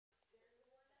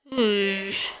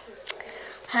Hmm.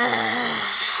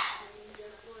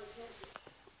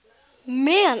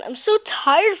 Man, I'm so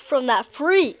tired from that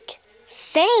freak.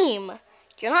 Same.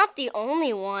 You're not the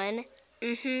only one.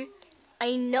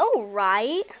 I know,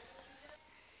 right?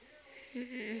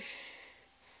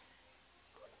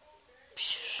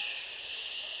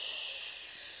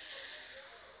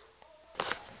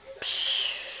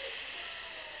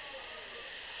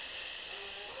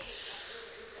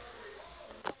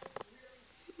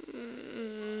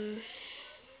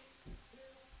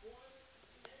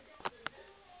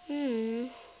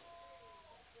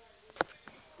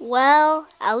 Well,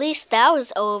 at least that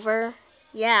was over.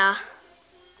 Yeah.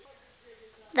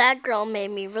 That girl made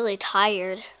me really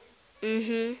tired.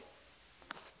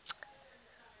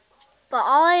 But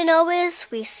all I know is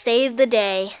we saved the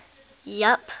day.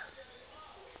 Yup.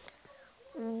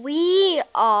 We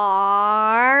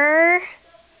are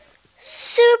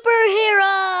superheroes.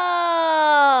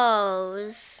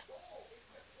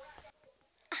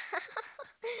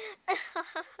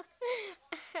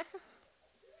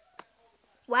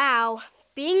 Wow,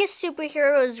 being a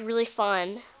superhero is really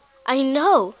fun. I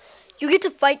know. You get to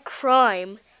fight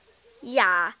crime.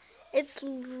 Yeah, it's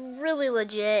really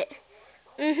legit.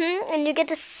 And you get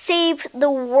to save the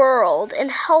world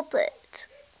and help it.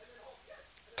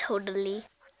 Totally.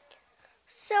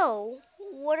 So,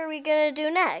 what are we gonna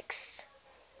do next?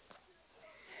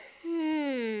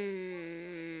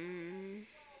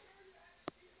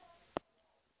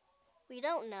 We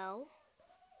don't know.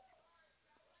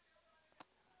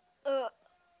 Uh,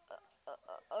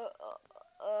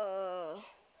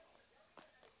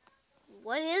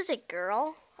 what is it,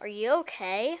 girl? Are you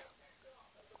okay?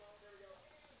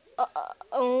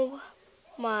 Oh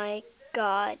my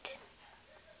God.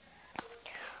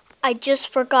 I just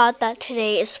forgot that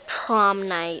today is prom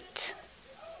night.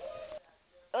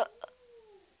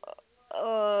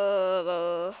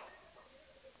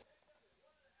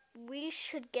 We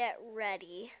should get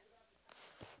ready.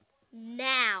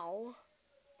 Now.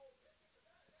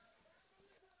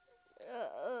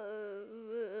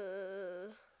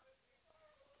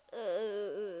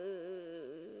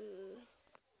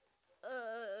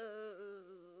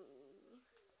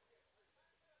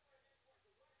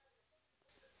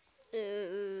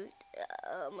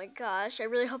 Oh my gosh, I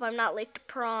really hope I'm not late to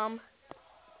prom.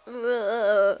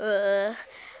 I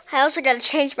also gotta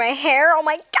change my hair. Oh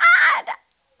my God!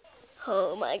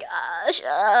 Oh my gosh.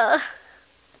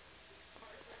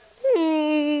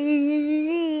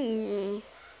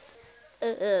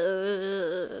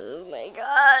 Oh my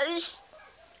gosh.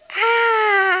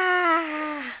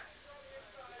 Ah.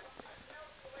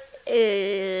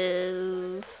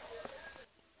 Ew.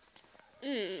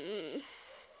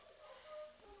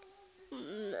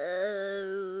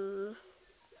 No.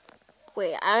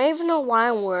 Wait, I don't even know why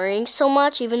I'm worrying so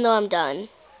much, even though I'm done.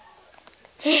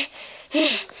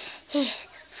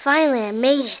 Finally, I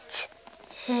made it.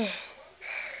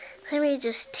 Let me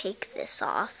just take this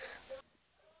off.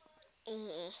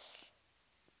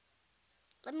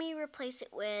 Let me replace it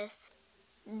with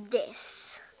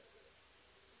this.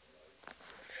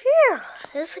 Phew,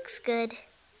 this looks good.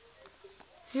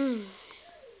 Oh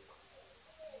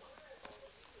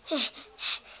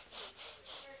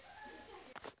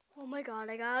my God,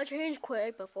 I gotta change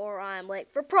quick before I'm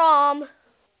late for prom.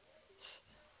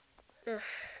 Ugh.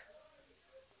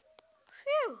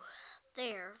 Phew,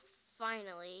 there,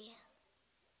 finally.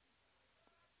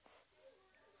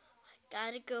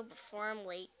 Gotta go before I'm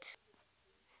late.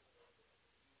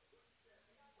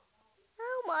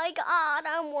 Oh my God,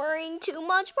 I'm worrying too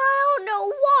much, but I don't know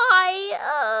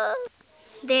why.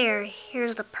 There,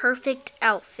 here's the perfect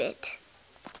outfit.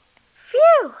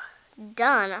 Phew,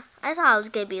 done. I thought I was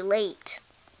gonna be late.